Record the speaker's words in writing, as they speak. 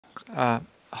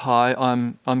Hi,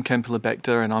 I'm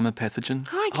Campylobacter and I'm a pathogen.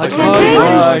 Hi,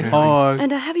 Hi. Hi.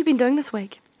 And how have you been doing this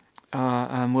week?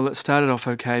 Well, it started off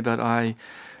okay, but I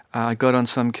got on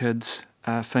some kid's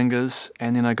fingers,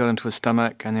 and then I got into his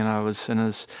stomach, and then I was in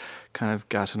his kind of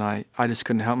gut, and I just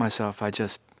couldn't help myself. I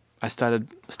started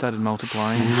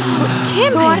multiplying.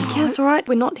 It's all right.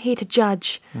 We're not here to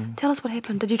judge. Tell us what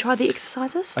happened. Did you try the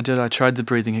exercises? I did. I tried the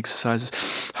breathing exercises.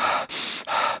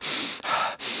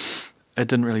 It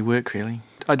didn't really work, really.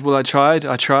 I tried,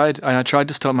 and I tried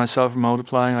to stop myself from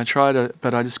multiplying. I tried it,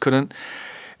 but I just couldn't.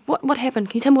 What happened?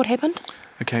 Can you tell me what happened?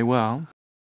 Okay, well.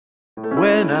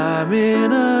 When I'm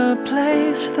in a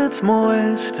place that's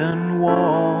moist and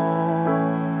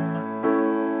warm,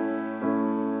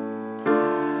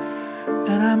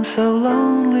 and I'm so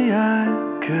lonely I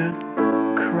could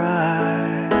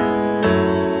cry,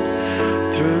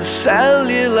 through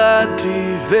cellular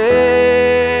division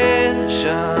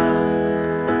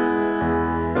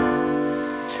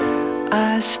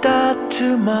I start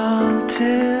to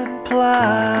multiply.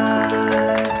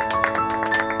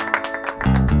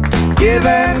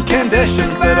 Given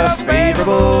conditions that are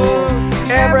favorable,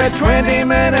 every 20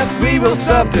 minutes we will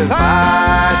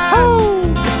subdivide.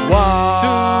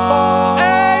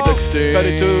 1, 16,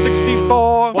 32,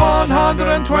 64,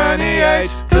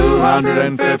 128,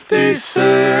 256.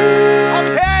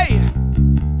 Okay!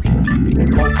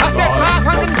 I said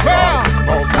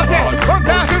 512. I said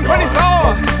 1,024.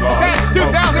 I said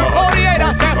 2,048. I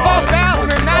said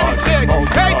 4,096.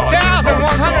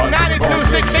 8,192.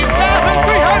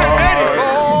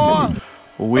 16,384.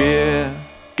 We're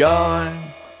going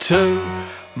to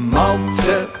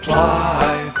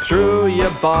multiply through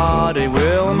your body.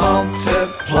 We'll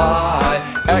multiply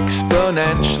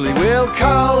exponentially. We'll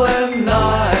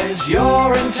colonize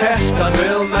your intestine.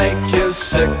 We'll make you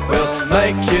sick. We'll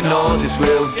make you nauseous.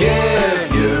 We'll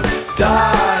give you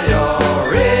diarrhea.